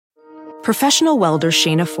Professional welder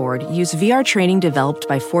Shayna Ford used VR training developed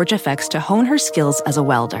by ForgeFX to hone her skills as a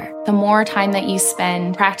welder. The more time that you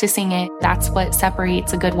spend practicing it, that's what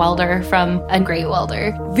separates a good welder from a great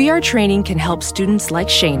welder. VR training can help students like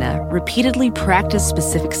Shayna repeatedly practice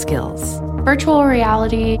specific skills. Virtual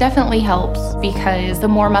reality definitely helps because the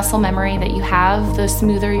more muscle memory that you have, the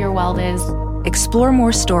smoother your weld is. Explore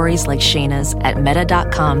more stories like Shayna's at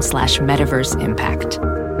meta.com/metaverseimpact.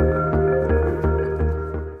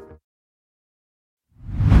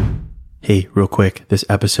 Hey, real quick, this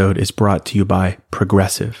episode is brought to you by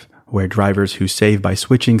Progressive, where drivers who save by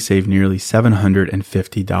switching save nearly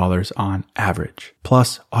 $750 on average.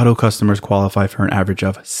 Plus, auto customers qualify for an average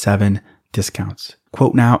of 7 discounts.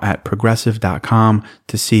 Quote now at progressive.com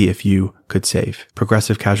to see if you could save.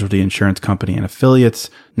 Progressive Casualty Insurance Company and Affiliates.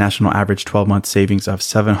 National average 12-month savings of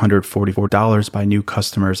 $744 by new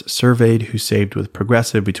customers surveyed who saved with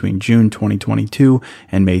Progressive between June 2022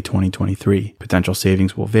 and May 2023. Potential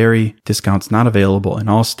savings will vary. Discounts not available in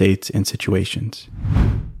all states and situations.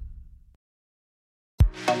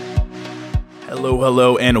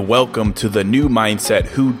 Hello, and welcome to the New Mindset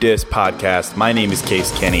Who Dis podcast. My name is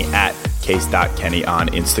Case Kenny at Case.Kenny on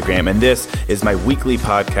Instagram, and this is my weekly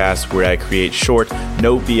podcast where I create short,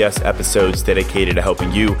 no BS episodes dedicated to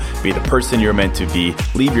helping you be the person you're meant to be,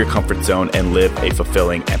 leave your comfort zone, and live a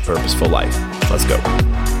fulfilling and purposeful life. Let's go.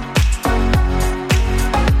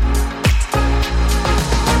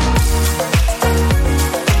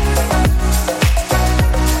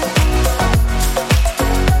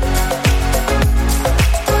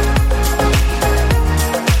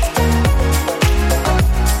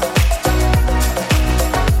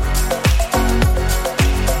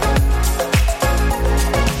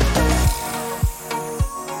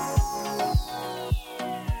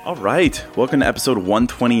 All right, welcome to episode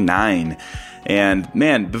 129. And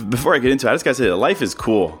man, before I get into it, I just gotta say that life is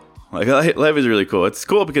cool. Like life is really cool. It's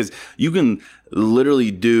cool because you can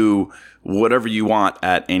literally do whatever you want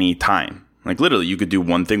at any time. Like literally, you could do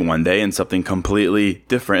one thing one day and something completely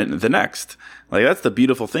different the next. Like that's the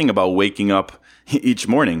beautiful thing about waking up each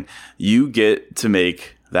morning. You get to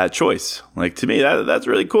make that choice. Like to me, that's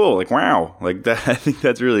really cool. Like wow, like that. I think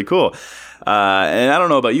that's really cool. And I don't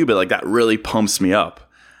know about you, but like that really pumps me up.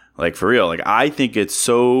 Like for real, like I think it's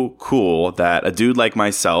so cool that a dude like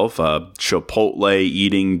myself, a Chipotle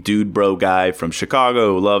eating dude bro guy from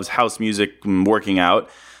Chicago who loves house music and working out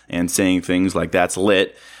and saying things like that's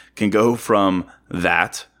lit, can go from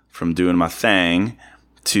doing my thing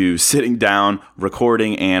to sitting down,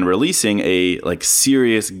 recording and releasing a like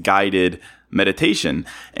serious guided meditation.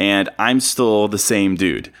 And I'm still the same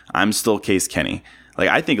dude. I'm still Case Kenny. Like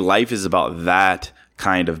I think life is about that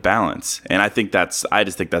kind of balance. And I just think that's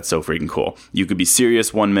so freaking cool. You could be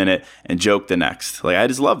serious 1 minute and joke the next. Like I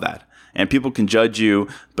just love that. And people can judge you,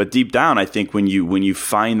 but deep down, I think when you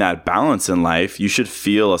find that balance in life, you should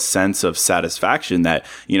feel a sense of satisfaction that,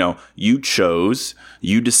 you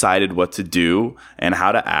decided what to do and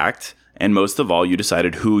how to act. And most of all, you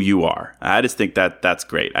decided who you are. I just think that's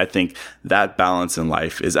great. I think that balance in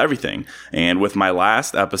life is everything. And with my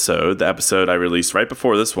last episode, the episode I released right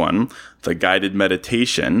before this one, the guided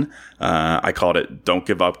meditation, I called it Don't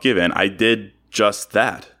Give Up, Give In. I did just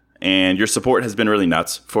that. And your support has been really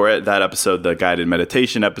nuts for it. That episode, the guided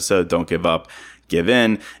meditation episode, Don't Give Up, Give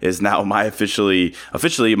In, is now my officially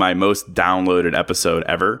my most downloaded episode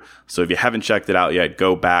ever. So if you haven't checked it out yet,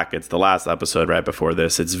 go back. It's the last episode right before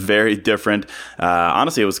this. It's very different.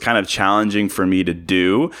 Honestly, it was kind of challenging for me to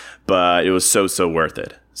do, but it was so worth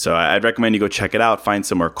it. So I'd recommend you go check it out, find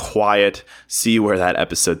somewhere quiet, see where that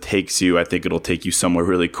episode takes you. I think it'll take you somewhere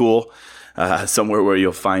really cool. Somewhere where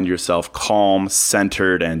you'll find yourself calm,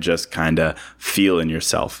 centered, and just kind of feeling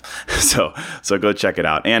yourself. So go check it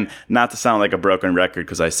out. And not to sound like a broken record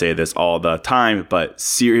because I say this all the time, but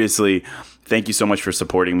seriously, thank you so much for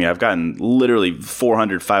supporting me. I've gotten literally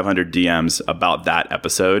 400, 500 DMs about that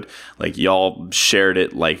episode. Like y'all shared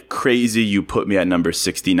it like crazy. You put me at number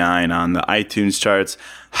 69 on the iTunes charts.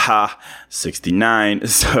 69.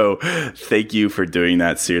 So thank you for doing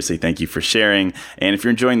that. Seriously, thank you for sharing. And if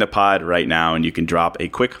you're enjoying the pod right now and you can drop a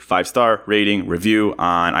quick 5-star rating review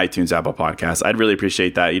on iTunes, Apple Podcasts, I'd really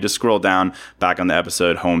appreciate that. You just scroll down back on the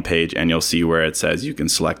episode homepage and you'll see where it says you can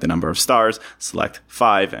select the number of stars, select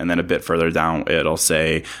 5, and then a bit further down, it'll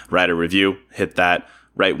say write a review. Hit that,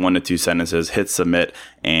 write 1 to 2 sentences, hit submit,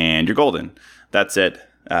 and you're golden. That's it.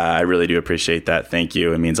 I really do appreciate that. Thank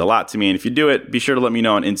you. It means a lot to me. And if you do it, be sure to let me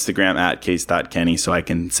know on Instagram at case.kenny so I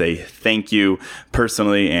can say thank you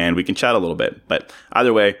personally and we can chat a little bit. But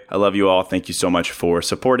either way, I love you all. Thank you so much for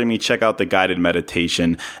supporting me. Check out the guided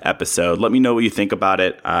meditation episode. Let me know what you think about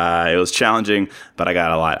it. It was challenging, but I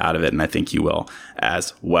got a lot out of it, and I think you will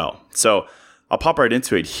as well. So I'll pop right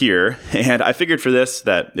into it here. And I figured for this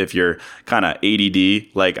that if you're kind of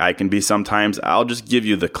ADD like I can be sometimes, I'll just give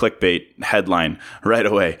you the clickbait headline right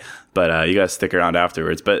away. But you got to stick around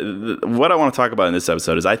afterwards. But what I want to talk about in this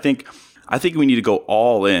episode is I think we need to go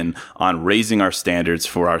all in on raising our standards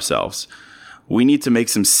for ourselves. We need to make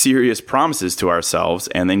some serious promises to ourselves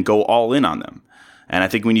and then go all in on them. And I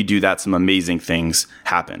think when you do that, some amazing things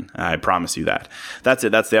happen. I promise you that. That's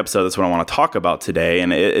it. That's the episode. That's what I want to talk about today.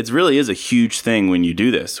 And it really is a huge thing when you do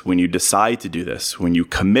this, when you decide to do this, when you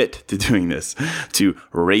commit to doing this, to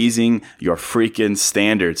raising your freaking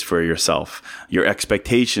standards for yourself, your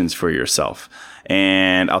expectations for yourself.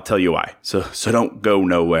 And I'll tell you why. So don't go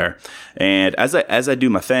nowhere. And as I do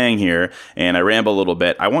my thing here and I ramble a little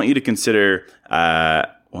bit, I want you to consider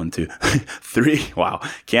 1, 2, 3. Wow.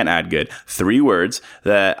 Can't add good. 3 words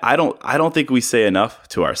that I don't think we say enough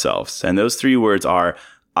to ourselves. And those 3 words are,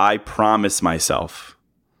 I promise myself.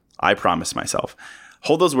 I promise myself.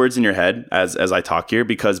 Hold those words in your head as I talk here,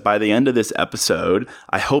 because by the end of this episode,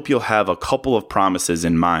 I hope you'll have a couple of promises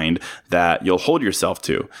in mind that you'll hold yourself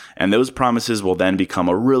to. And those promises will then become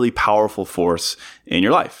a really powerful force in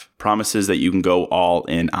your life. Promises that you can go all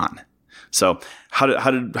in on. So how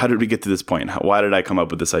did we get to this point? Why did I come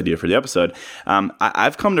up with this idea for the episode?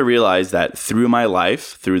 I've come to realize that through my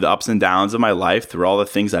life, through the ups and downs of my life, through all the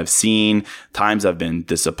things I've seen, times I've been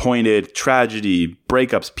disappointed, tragedy,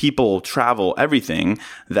 breakups, people, travel, everything,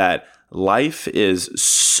 that life is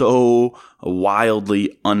so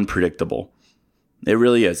wildly unpredictable. It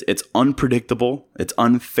really is. It's unpredictable. It's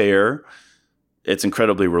unfair. It's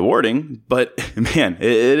incredibly rewarding, but man,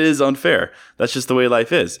 it is unfair. That's just the way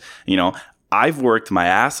life is. You know, I've worked my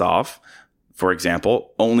ass off, for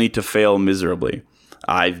example, only to fail miserably.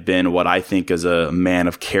 I've been what I think is a man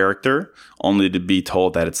of character, only to be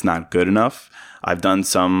told that it's not good enough. I've done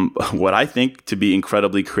some, what I think to be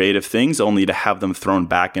incredibly creative things, only to have them thrown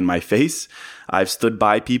back in my face. I've stood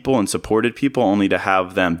by people and supported people only to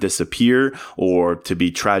have them disappear or to be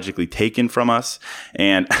tragically taken from us.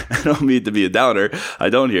 And I don't mean to be a downer. I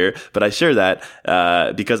don't here, but I share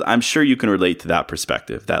that because I'm sure you can relate to that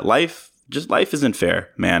perspective, that life isn't fair,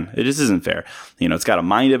 man. It just isn't fair. You know, it's got a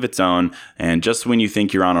mind of its own. And just when you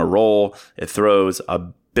think you're on a roll, it throws a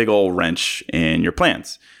big old wrench in your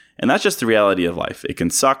plans. And that's just the reality of life. It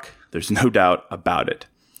can suck. There's no doubt about it.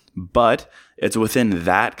 But it's within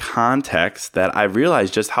that context that I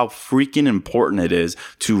realized just how freaking important it is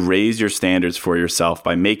to raise your standards for yourself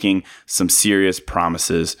by making some serious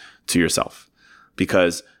promises to yourself.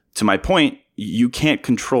 Because to my point, you can't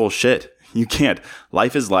control shit. You can't.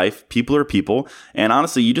 Life is life. People are people. And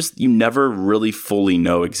honestly, you never really fully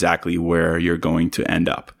know exactly where you're going to end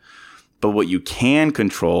up. But what you can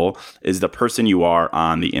control is the person you are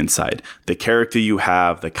on the inside, the character you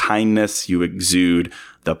have, the kindness you exude,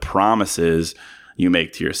 the promises you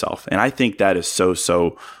make to yourself. And I think that is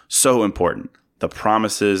so important. The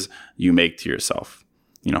promises you make to yourself.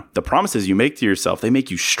 You know, the promises you make to yourself, they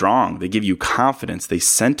make you strong. They give you confidence. They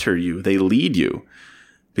center you. They lead you.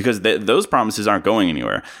 Because those promises aren't going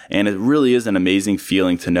anywhere. And it really is an amazing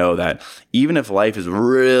feeling to know that even if life is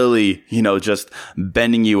really, just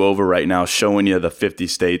bending you over right now, showing you the 50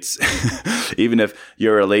 states, even if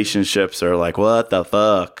your relationships are like, what the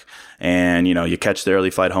fuck? And, you catch the early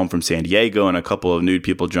flight home from San Diego and a couple of nude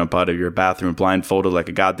people jump out of your bathroom blindfolded like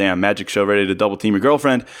a goddamn magic show ready to double team your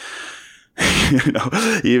girlfriend.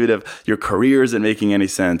 Even if your career isn't making any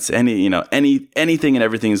sense, anything and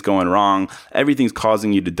everything is going wrong, everything's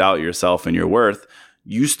causing you to doubt yourself and your worth,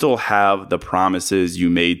 you still have the promises you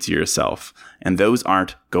made to yourself, and those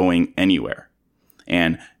aren't going anywhere.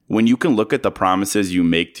 And when you can look at the promises you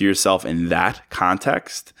make to yourself in that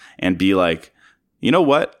context and be like, you know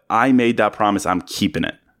what? I made that promise. I'm keeping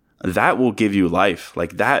it. That will give you life.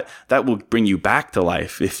 Like that will bring you back to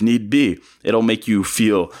life if need be. It'll make you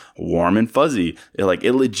feel warm and fuzzy. It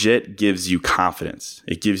legit gives you confidence.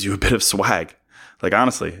 It gives you a bit of swag. Like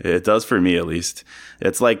honestly, it does for me at least.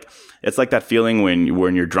 It's like that feeling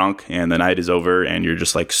when you're drunk and the night is over and you're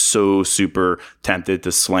just like so super tempted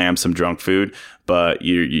to slam some drunk food, but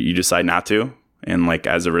you decide not to. And like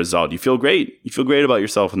as a result, you feel great. You feel great about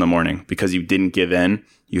yourself in the morning because you didn't give in.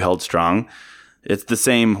 You held strong. It's the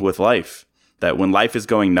same with life, that when life is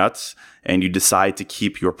going nuts and you decide to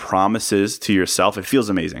keep your promises to yourself, it feels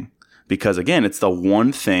amazing because again, it's the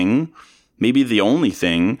one thing maybe the only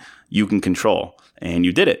thing you can control. And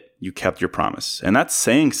you did it. You kept your promise. And that's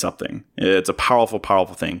saying something. It's a powerful,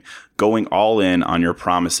 powerful thing. Going all in on your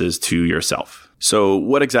promises to yourself. So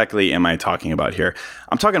what exactly am I talking about here?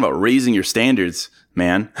 I'm talking about raising your standards,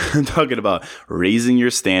 man. I'm talking about raising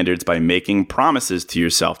your standards by making promises to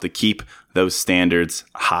yourself to keep those standards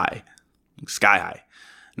high, sky high.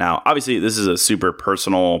 Now, obviously, this is a super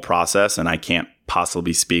personal process, and I can't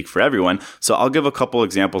possibly speak for everyone. So I'll give a couple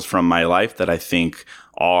examples from my life that I think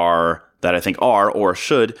are or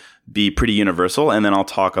should be pretty universal. And then I'll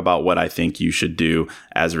talk about what I think you should do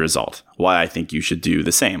as a result, why I think you should do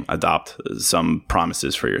the same, adopt some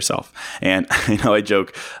promises for yourself. And I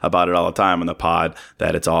joke about it all the time on the pod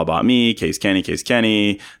that it's all about me, Case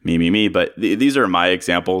Kenny, me. But these are my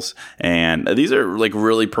examples, and these are like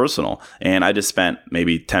really personal. And I just spent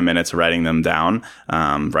maybe 10 minutes writing them down,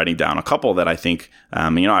 writing down a couple that I think,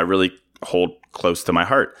 I really hold close to my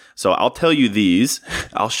heart. So I'll tell you these.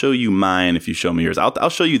 I'll show you mine if you show me yours. I'll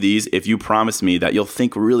show you these if you promise me that you'll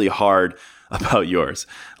think really hard about yours.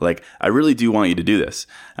 Like, I really do want you to do this.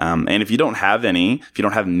 And if you don't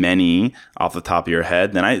have many off the top of your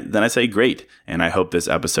head, then I say great. And I hope this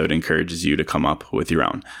episode encourages you to come up with your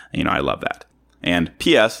own. I love that. And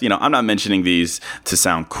P.S., I'm not mentioning these to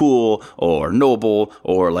sound cool or noble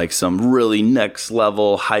or like some really next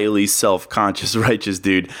level, highly self-conscious, righteous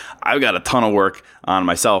dude. I've got a ton of work on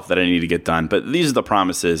myself that I need to get done. But these are the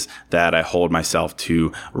promises that I hold myself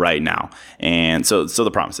to right now. And so the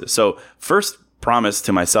promises. So first promise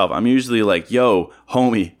to myself, I'm usually like, yo,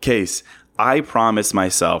 homie, Case, I promise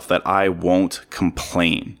myself that I won't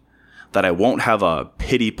complain, that I won't have a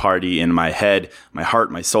pity party in my head, my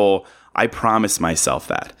heart, my soul. I promise myself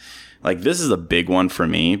that. Like, this is a big one for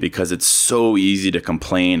me because it's so easy to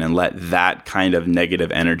complain and let that kind of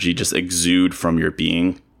negative energy just exude from your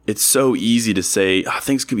being. It's so easy to say,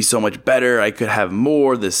 things could be so much better. I could have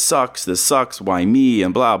more. This sucks. Why me?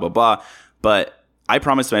 And blah, blah, blah. But I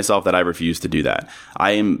promise myself that I refuse to do that.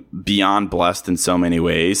 I am beyond blessed in so many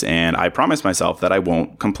ways. And I promise myself that I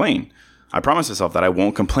won't complain. I promise myself that I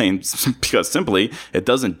won't complain because simply it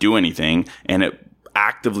doesn't do anything, and it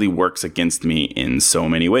actively works against me in so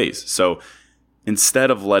many ways. So instead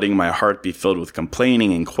of letting my heart be filled with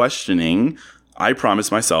complaining and questioning, I promise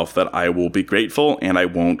myself that I will be grateful and I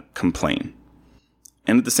won't complain.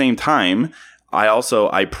 And at the same time,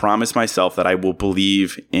 I promise myself that I will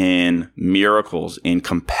believe in miracles, in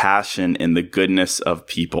compassion, in the goodness of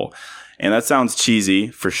people. And that sounds cheesy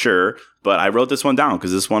for sure, but I wrote this one down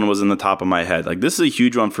because this one was in the top of my head. Like, this is a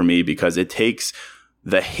huge one for me because it takes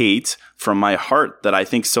the hate from my heart that I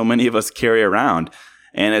think so many of us carry around.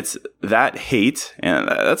 And it's that hate, and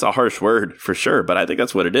that's a harsh word for sure, but I think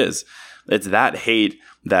that's what it is. It's that hate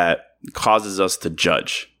that causes us to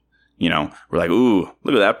judge. We're like, ooh,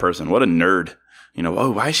 look at that person. What a nerd.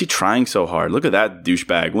 Oh, why is she trying so hard? Look at that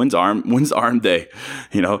douchebag. When's arm day?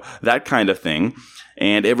 That kind of thing.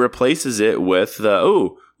 And it replaces it with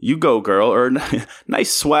you go, girl, or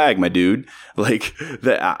nice swag, my dude. Like,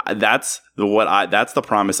 that's the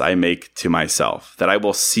promise I make to myself, that I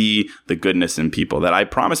will see the goodness in people, that I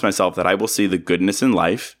promise myself that I will see the goodness in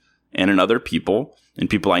life and in other people, in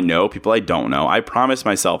people I know, people I don't know. I promise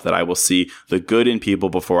myself that I will see the good in people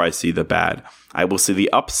before I see the bad. I will see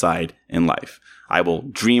the upside in life. I will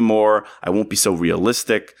dream more. I won't be so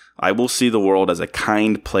realistic. I will see the world as a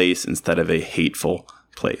kind place instead of a hateful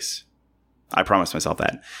place. I promise myself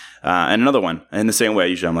that. And another one, in the same way,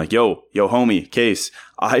 usually I'm like, yo, homie, Case,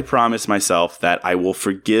 I promise myself that I will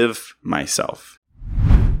forgive myself.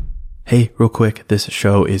 Hey, real quick, this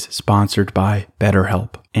show is sponsored by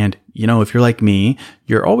BetterHelp. And, if you're like me,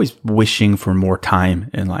 you're always wishing for more time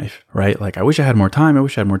in life, right? Like, I wish I had more time. I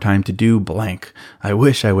wish I had more time to do blank. I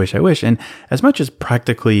wish. And as much as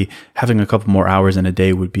practically having a couple more hours in a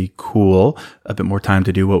day would be cool, a bit more time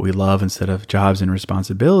to do what we love instead of jobs and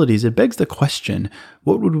responsibilities, it begs the question,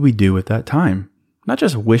 what would we do with that time? Not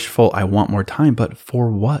just wishful, I want more time, but for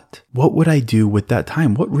what? What would I do with that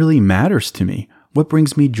time? What really matters to me? What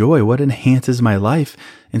brings me joy? What enhances my life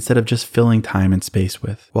instead of just filling time and space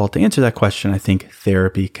with? Well, to answer that question, I think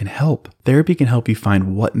therapy can help. Therapy can help you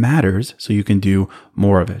find what matters so you can do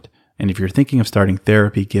more of it. And if you're thinking of starting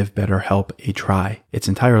therapy, give BetterHelp a try. It's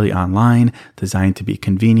entirely online, designed to be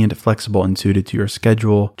convenient, flexible, and suited to your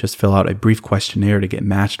schedule. Just fill out a brief questionnaire to get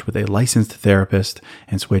matched with a licensed therapist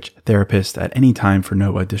and switch therapists at any time for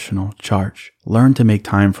no additional charge. Learn to make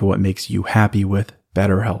time for what makes you happy with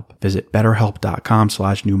BetterHelp. Visit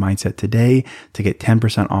betterhelp.com/newmindset today to get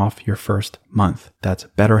 10% off your first month. That's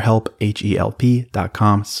BetterHelp,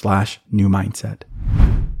 HELP.com/newmindset.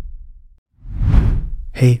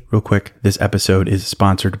 Hey, real quick, this episode is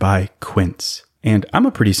sponsored by Quince. And I'm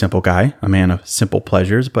a pretty simple guy, a man of simple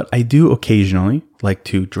pleasures, but I do occasionally like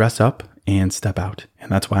to dress up and step out.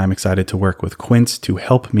 And that's why I'm excited to work with Quince to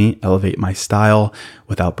help me elevate my style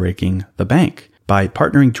without breaking the bank. By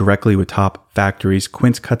partnering directly with top factories,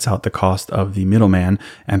 Quince cuts out the cost of the middleman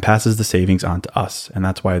and passes the savings on to us. And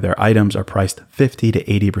that's why their items are priced 50 to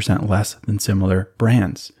 80% less than similar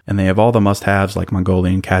brands. And they have all the must-haves like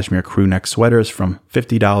Mongolian cashmere crew neck sweaters from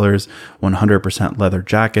 $50, 100% leather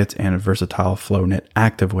jackets, and versatile flow knit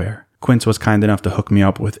activewear. Quince was kind enough to hook me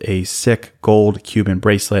up with a sick gold Cuban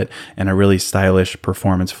bracelet and a really stylish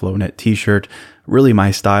performance flow knit t-shirt. Really my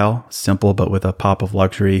style, simple but with a pop of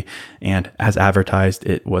luxury, and as advertised,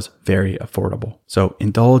 it was very affordable. So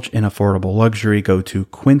indulge in affordable luxury. Go to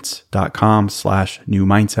quince.com/new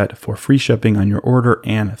mindset for free shipping on your order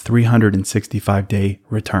and 365-day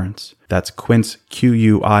returns. That's Quince,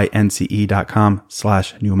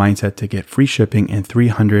 QUINCE.com/new mindset to get free shipping and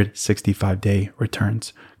 365-day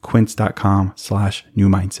returns. Quince.com/new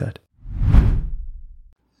mindset.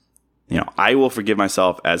 I will forgive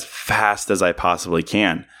myself as fast as I possibly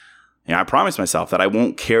can. I promise myself that I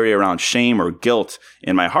won't carry around shame or guilt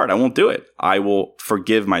in my heart. I won't do it. I will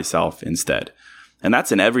forgive myself instead. And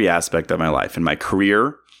that's in every aspect of my life, in my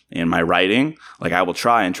career, in my writing. Like I will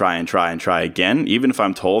try and try and try and try again. Even if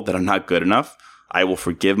I'm told that I'm not good enough, I will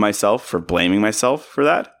forgive myself for blaming myself for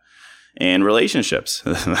that. And relationships,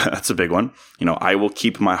 that's a big one. I will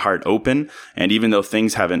keep my heart open. And even though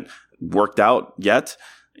things haven't worked out yet,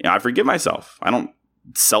 I forgive myself. I don't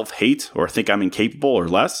self-hate or think I'm incapable or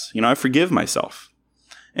less. I forgive myself.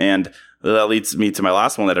 And that leads me to my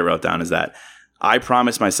last one that I wrote down is that I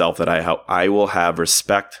promise myself that I will have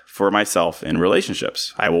respect for myself in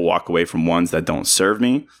relationships. I will walk away from ones that don't serve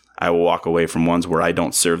me. I will walk away from ones where I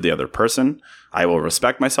don't serve the other person. I will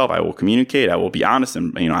respect myself. I will communicate. I will be honest.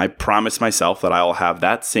 And, I promise myself that I will have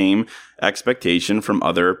that same expectation from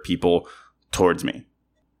other people towards me.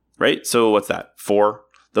 Right? So what's that? 4?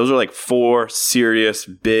 Those are like 4 serious,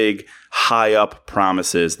 big, high up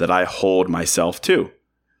promises that I hold myself to.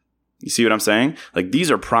 You see what I'm saying? Like these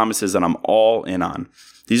are promises that I'm all in on.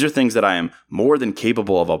 These are things that I am more than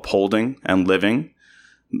capable of upholding and living.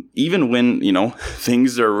 Even when,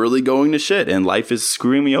 things are really going to shit and life is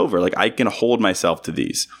screwing me over. Like I can hold myself to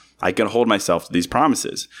these. I can hold myself to these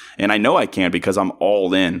promises. And I know I can because I'm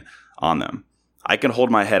all in on them. I can hold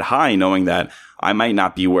my head high knowing that I might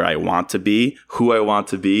not be where I want to be, who I want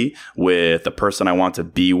to be, with the person I want to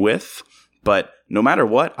be with. But no matter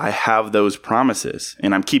what, I have those promises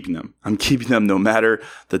and I'm keeping them. I'm keeping them no matter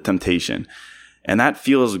the temptation. And that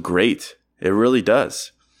feels great. It really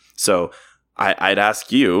does. So I'd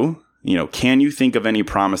ask you, can you think of any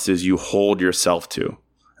promises you hold yourself to?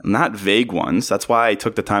 Not vague ones. That's why I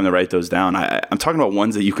took the time to write those down. I'm talking about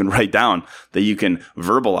ones that you can write down, that you can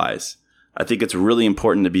verbalize. I think it's really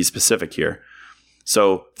important to be specific here.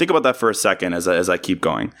 So think about that for a second as I keep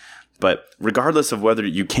going. But regardless of whether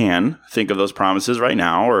you can think of those promises right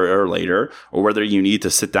now or later, or whether you need to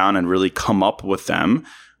sit down and really come up with them,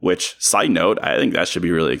 which, side note, I think that should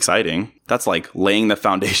be really exciting. That's like laying the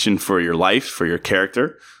foundation for your life, for your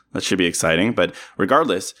character. That should be exciting. But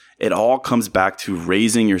regardless, it all comes back to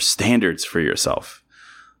raising your standards for yourself.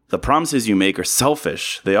 The promises you make are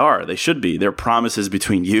selfish. They should be. They're promises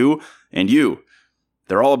between you and you.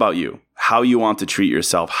 They're all about you, how you want to treat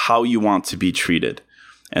yourself, how you want to be treated.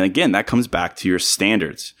 And again, that comes back to your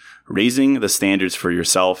standards, raising the standards for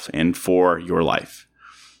yourself and for your life.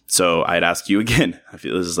 So I'd ask you again, I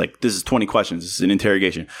feel this is 20 questions. This is an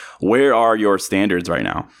interrogation. Where are your standards right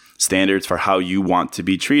now? Standards for how you want to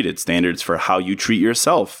be treated, standards for how you treat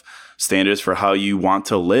yourself, standards for how you want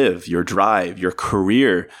to live, your drive, your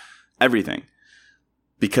career, everything.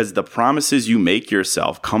 Because the promises you make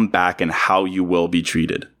yourself come back in how you will be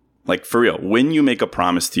treated. Like for real, when you make a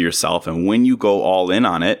promise to yourself and when you go all in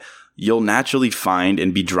on it, you'll naturally find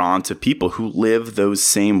and be drawn to people who live those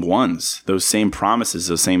same ones, those same promises,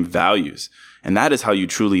 those same values. And that is how you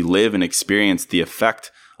truly live and experience the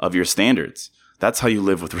effect of your standards. That's how you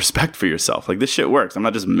live with respect for yourself. Like this shit works. I'm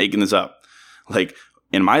not just making this up. Like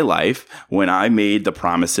in my life, when I made the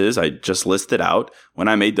promises I just listed out, when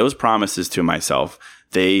I made those promises to myself,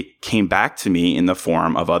 they came back to me in the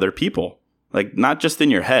form of other people. Like not just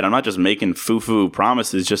in your head. I'm not just making foo-foo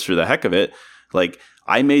promises just for the heck of it. Like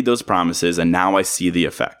I made those promises and now I see the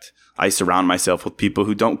effect. I surround myself with people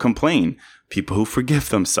who don't complain, people who forgive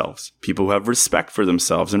themselves, people who have respect for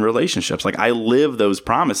themselves in relationships. Like I live those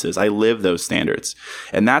promises. I live those standards.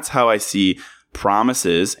 And that's how I see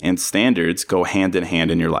promises and standards go hand in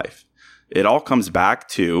hand in your life. It all comes back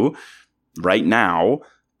to right now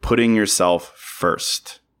putting yourself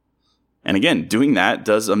first. And again, doing that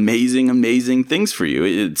does amazing, amazing things for you.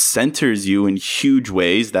 It centers you in huge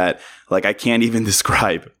ways that like I can't even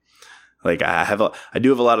describe. Like I do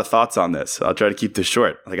have a lot of thoughts on this. I'll try to keep this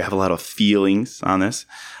short. Like I have a lot of feelings on this.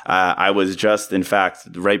 I was just, in fact,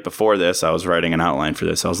 right before this, I was writing an outline for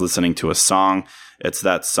this. I was listening to a song. It's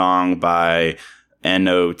that song by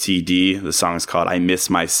NOTD. The song is called I Miss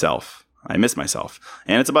Myself. I Miss Myself.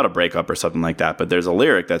 And it's about a breakup or something like that. But there's a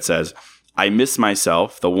lyric that says, I miss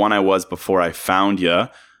myself, the one I was before I found you.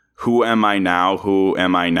 Who am I now? Who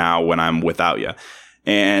am I now when I'm without you?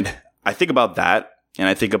 And I think about that, and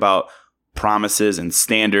I think about promises and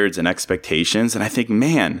standards and expectations. And I think,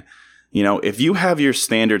 man, if you have your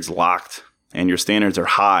standards locked and your standards are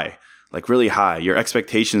high, like really high, your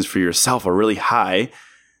expectations for yourself are really high,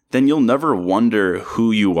 then you'll never wonder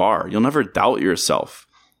who you are. You'll never doubt yourself.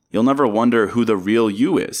 You'll never wonder who the real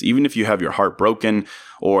you is, even if you have your heart broken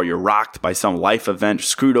or you're rocked by some life event,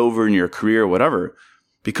 screwed over in your career, whatever,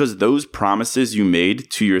 because those promises you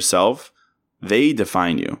made to yourself, they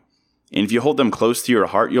define you. And if you hold them close to your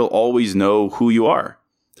heart, you'll always know who you are.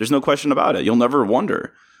 There's no question about it. You'll never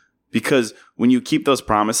wonder, because when you keep those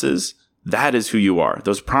promises, that is who you are.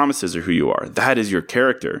 Those promises are who you are. That is your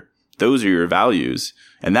character. Those are your values.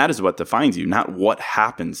 And that is what defines you, not what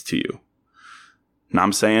happens to you. Know what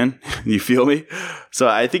I'm saying? You feel me? So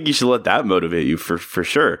I think you should let that motivate you for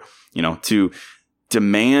sure, to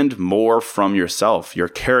demand more from yourself, your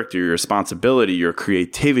character, your responsibility, your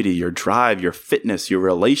creativity, your drive, your fitness, your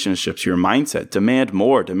relationships, your mindset. Demand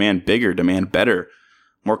more, demand bigger, demand better,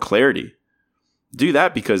 more clarity. Do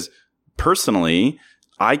that because personally,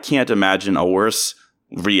 I can't imagine a worse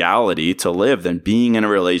reality to live than being in a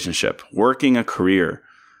relationship, working a career,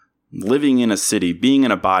 living in a city, being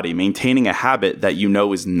in a body, maintaining a habit that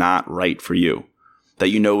is not right for you, that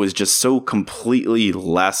is just so completely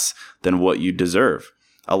less than what you deserve.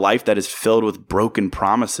 A life that is filled with broken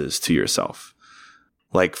promises to yourself.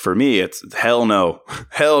 Like for me, it's hell no,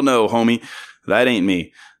 homie. That ain't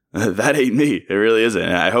me. That ain't me. It really isn't.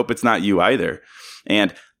 And I hope it's not you either.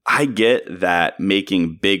 And I get that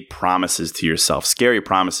making big promises to yourself, scary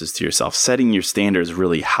promises to yourself, setting your standards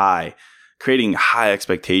really high, creating high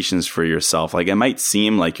expectations for yourself. Like it might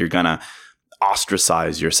seem like you're going to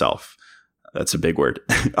ostracize yourself. That's a big word.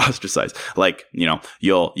 Ostracize. Like,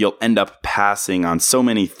 you'll end up passing on so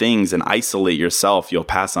many things and isolate yourself. You'll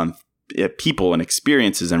pass on people and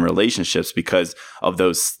experiences and relationships because of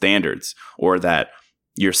those standards, or that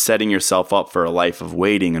you're setting yourself up for a life of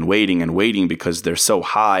waiting and waiting and waiting because they're so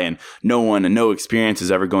high and no one and no experience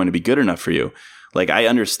is ever going to be good enough for you. Like I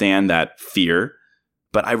understand that fear,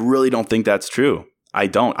 but I really don't think that's true. I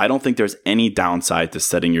don't think there's any downside to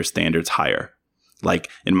setting your standards higher. Like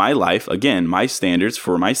in my life, again, my standards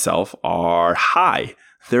for myself are high.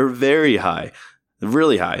 They're very high,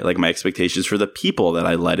 really high. Like my expectations for the people that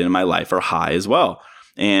I let in my life are high as well.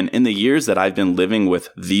 And in the years that I've been living with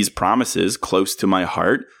these promises close to my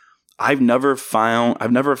heart, I've never found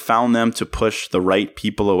them to push the right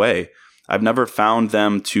people away. I've never found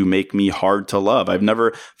them to make me hard to love. I've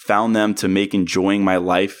never found them to make enjoying my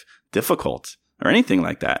life difficult or anything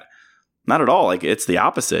like that. Not at all. Like it's the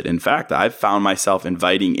opposite. In fact, I've found myself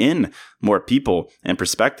inviting in more people and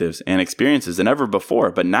perspectives and experiences than ever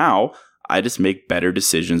before. But now I just make better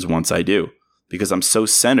decisions once I do, because I'm so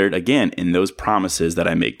centered again in those promises that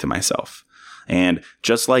I make to myself. And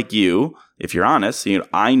just like you, if you're honest,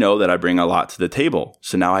 I know that I bring a lot to the table.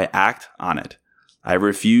 So now I act on it. I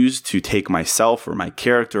refuse to take myself or my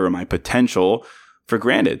character or my potential for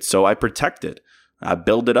granted. So I protect it. I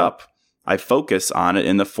build it up. I focus on it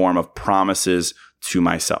in the form of promises to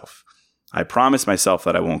myself. I promise myself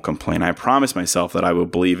that I won't complain. I promise myself that I will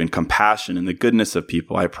believe in compassion and the goodness of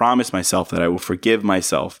people. I promise myself that I will forgive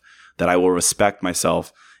myself, that I will respect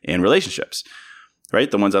myself in relationships, right?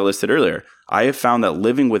 The ones I listed earlier. I have found that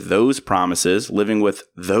living with those promises, living with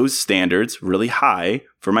those standards really high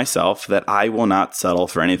for myself, that I will not settle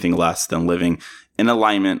for anything less than living in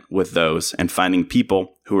alignment with those and finding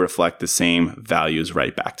people who reflect the same values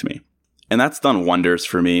right back to me. And that's done wonders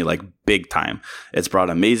for me, like big time. It's brought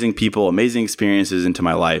amazing people, amazing experiences into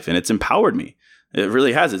my life, and it's empowered me. It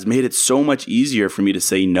really has. It's made it so much easier for me to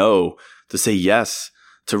say no, to say yes,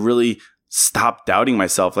 to really stop doubting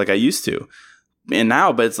myself like I used to. And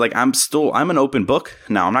now, but it's like I'm an open book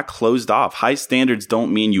now. I'm not closed off. High standards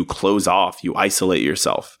don't mean you close off, you isolate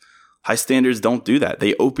yourself. High standards don't do that.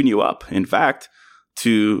 They open you up. In fact,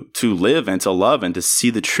 to live and to love and to see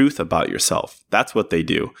the truth about yourself. That's what they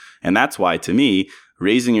do. And that's why, to me,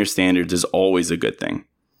 raising your standards is always a good thing.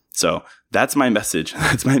 So that's my message.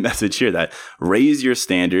 That's my message here, that raise your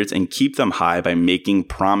standards and keep them high by making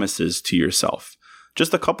promises to yourself.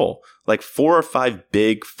 Just a couple, like 4 or 5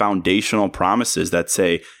 big foundational promises that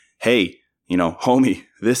say, hey, homie,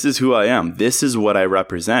 this is who I am. This is what I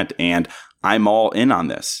represent. And I'm all in on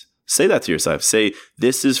this. Say that to yourself. Say,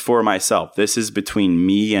 this is for myself. This is between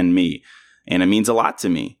me and me. And it means a lot to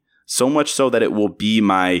me. So much so that it will be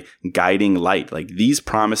my guiding light. Like, these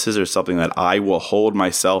promises are something that I will hold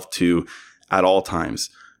myself to at all times.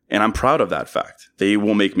 And I'm proud of that fact. They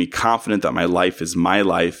will make me confident that my life is my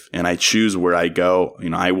life and I choose where I go.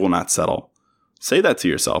 I will not settle. Say that to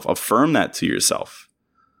yourself. Affirm that to yourself.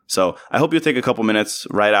 So I hope you'll take a couple minutes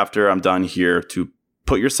right after I'm done here to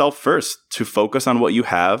put yourself first, to focus on what you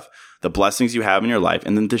have, the blessings you have in your life,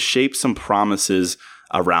 and then to shape some promises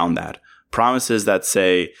around that. Promises that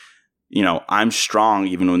say, I'm strong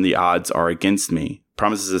even when the odds are against me.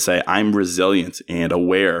 Promises that say, I'm resilient and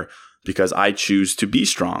aware because I choose to be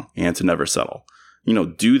strong and to never settle.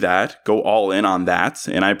 Do that, go all in on that.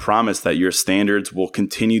 And I promise that your standards will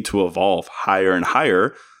continue to evolve higher and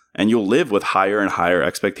higher, and you'll live with higher and higher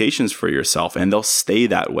expectations for yourself. And they'll stay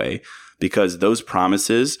that way because those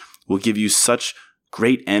promises will give you such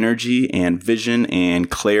great energy and vision and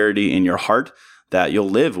clarity in your heart that you'll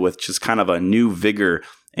live with just kind of a new vigor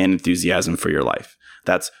and enthusiasm for your life.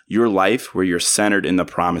 That's your life where you're centered in the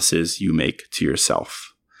promises you make to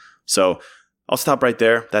yourself. So I'll stop right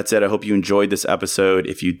there. That's it. I hope you enjoyed this episode.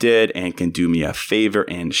 If you did and can do me a favor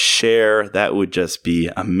and share, that would just be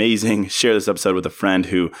amazing. Share this episode with a friend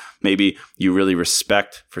who maybe you really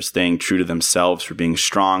respect for staying true to themselves, for being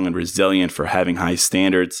strong and resilient, for having high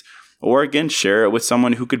standards. Or again, share it with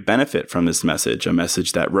someone who could benefit from this message, a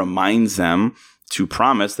message that reminds them to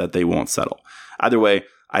promise that they won't settle. Either way,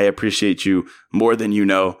 I appreciate you more than you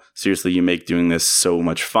know. Seriously, you make doing this so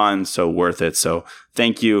much fun, so worth it. So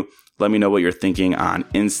thank you. Let me know what you're thinking on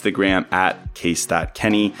Instagram at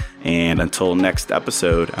case.kenny. And until next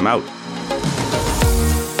episode, I'm out.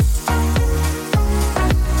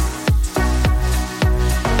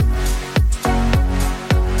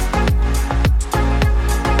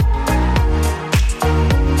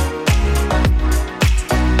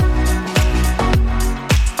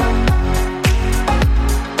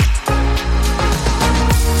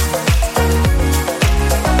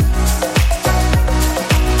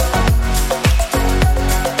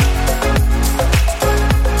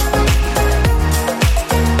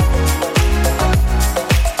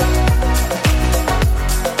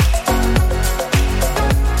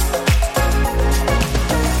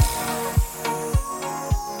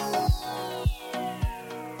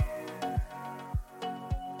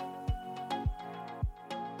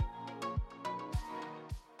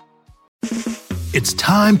 It's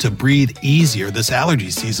time to breathe easier this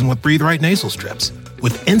allergy season with Breathe Right nasal strips.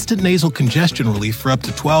 With instant nasal congestion relief for up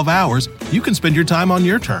to 12 hours, you can spend your time on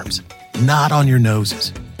your terms, not on your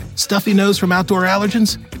noses. Stuffy nose from outdoor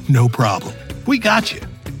allergens? No problem. We got you.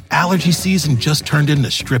 Allergy season just turned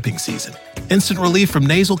into stripping season. Instant relief from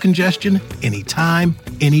nasal congestion, anytime,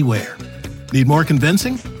 anywhere. Need more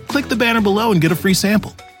convincing? Click the banner below and get a free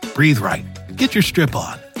sample. Breathe Right. Get your strip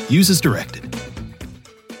on. Use as directed.